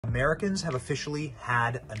Americans have officially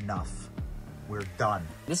had enough. We're done.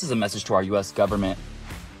 This is a message to our U.S. government.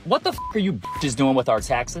 What the f*** are you bitches doing with our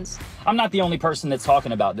taxes? I'm not the only person that's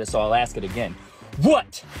talking about this, so I'll ask it again.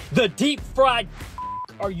 What the deep fried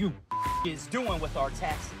f*** are you bitches doing with our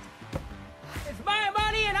taxes? It's my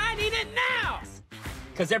money and I need it now!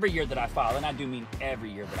 Because every year that I file, and I do mean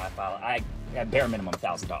every year that I file, I have bare minimum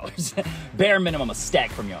 $1,000. Bare minimum a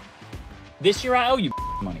stack from y'all. This year I owe you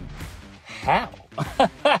money. How?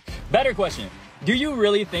 Better question. Do you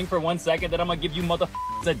really think for 1 second that I'm gonna give you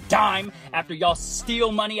motherfuckers a dime after y'all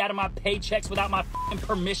steal money out of my paychecks without my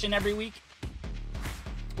permission every week?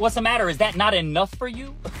 What's the matter? Is that not enough for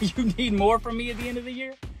you? You need more from me at the end of the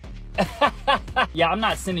year? Yeah, I'm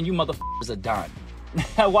not sending you motherfuckers a dime.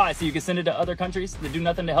 Why? So you can send it to other countries that do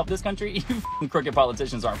nothing to help this country? You crooked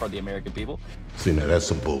politicians aren't for the American people. See, now that's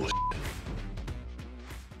some bullshit.